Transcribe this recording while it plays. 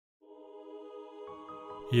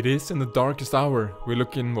It is in the darkest hour we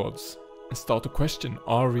look inwards and start to question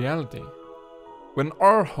our reality. When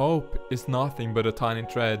our hope is nothing but a tiny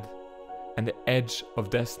thread and the edge of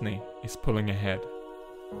destiny is pulling ahead.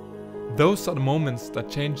 Those are the moments that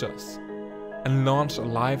change us and launch our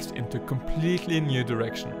lives into a completely new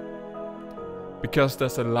direction. Because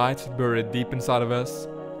there's a light buried deep inside of us,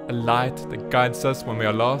 a light that guides us when we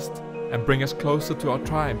are lost and brings us closer to our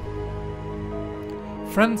tribe.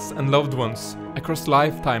 Friends and loved ones across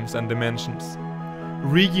lifetimes and dimensions,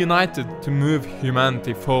 reunited to move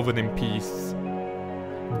humanity forward in peace.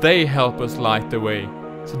 They help us light the way,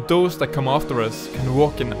 so those that come after us can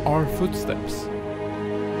walk in our footsteps.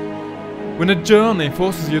 When a journey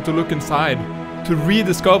forces you to look inside, to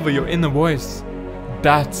rediscover your inner voice,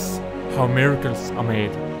 that's how miracles are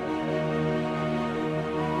made.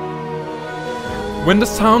 When the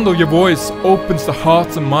sound of your voice opens the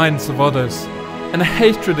hearts and minds of others, and the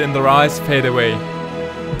hatred in their eyes fade away,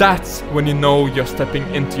 that's when you know you're stepping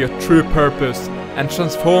into your true purpose and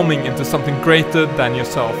transforming into something greater than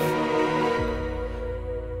yourself.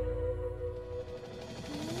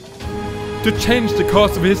 To change the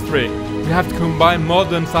course of history, we have to combine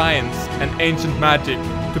modern science and ancient magic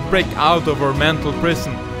to break out of our mental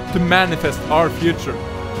prison, to manifest our future.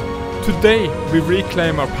 Today, we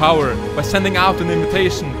reclaim our power by sending out an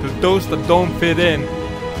invitation to those that don't fit in,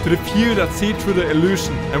 to the few that see through the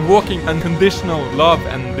illusion and walking unconditional love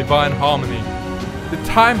and divine harmony. The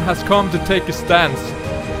time has come to take a stance.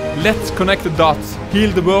 Let's connect the dots, heal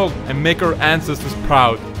the world and make our ancestors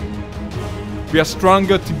proud. We are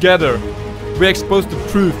stronger together. We expose the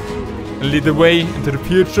truth and lead the way into the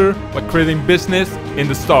future by creating business in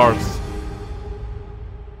the stars.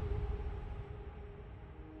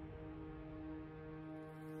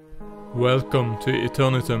 Welcome to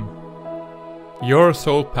Eternitum, your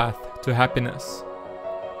soul path to happiness.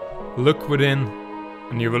 Look within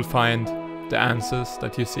and you will find the answers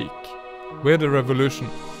that you seek. We're the revolution.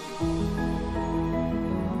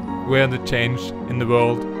 We're the change in the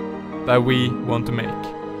world that we want to make.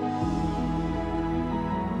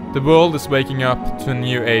 The world is waking up to a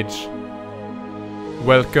new age.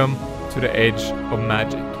 Welcome to the age of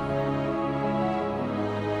magic.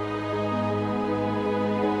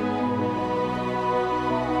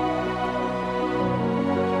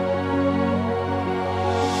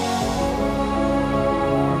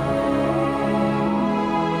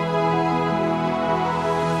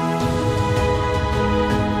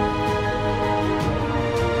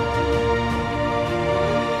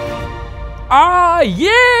 Ah,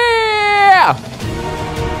 yeah!